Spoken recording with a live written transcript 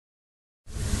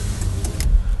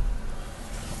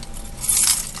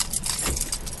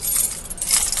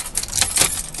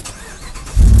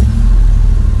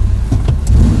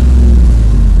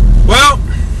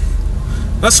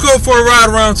Let's go for a ride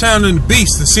around town in the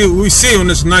Beast and see what we see on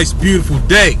this nice, beautiful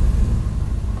day.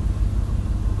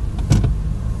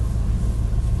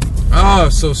 Oh,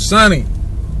 it's so sunny.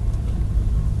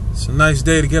 It's a nice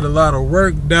day to get a lot of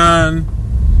work done.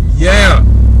 Yeah,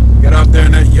 get out there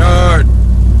in that yard.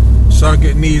 Start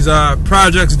getting these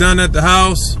projects done at the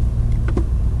house.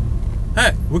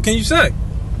 Hey, what can you say?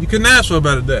 You couldn't ask for a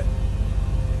better day.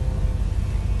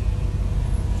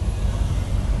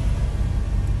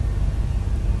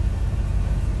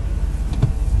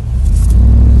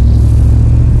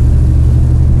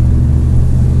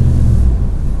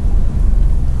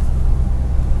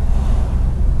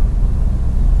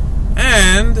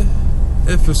 And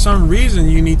if for some reason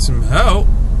you need some help,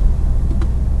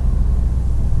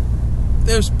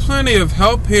 there's plenty of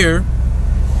help here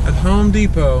at Home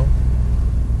Depot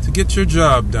to get your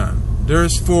job done.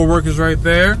 There's 4 workers right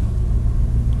there.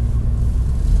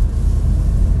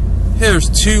 Here's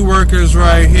 2 workers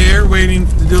right here waiting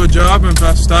to do a job, and if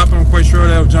I stop, I'm quite sure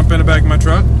they'll jump in the back of my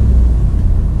truck.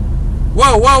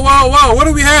 Whoa, whoa, whoa, whoa, what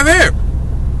do we have here?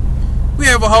 We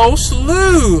have a whole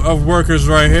slew of workers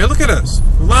right here. Look at us,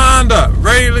 lined up,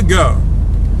 ready to go.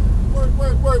 Work,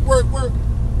 work, work, work, work.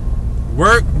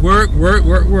 Work, work, work,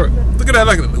 work, work. Look at that,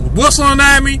 like whistling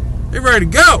at me. They're ready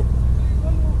to go.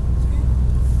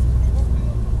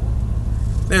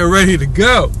 They're ready to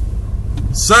go.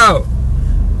 So,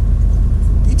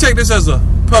 you take this as a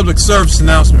public service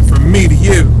announcement from me to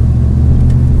you.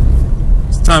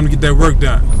 It's time to get that work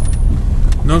done.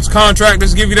 Those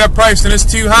contractors give you that price and it's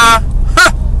too high.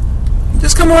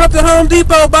 Just come on up to Home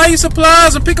Depot, buy your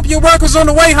supplies, and pick up your workers on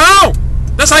the way home.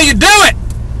 That's how you do it.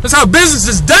 That's how business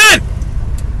is done.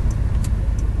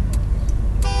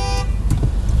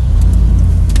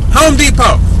 Home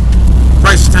Depot,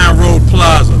 Ricerstown Road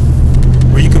Plaza,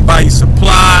 where you can buy your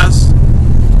supplies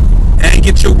and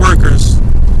get your workers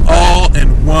all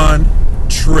in one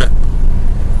trip.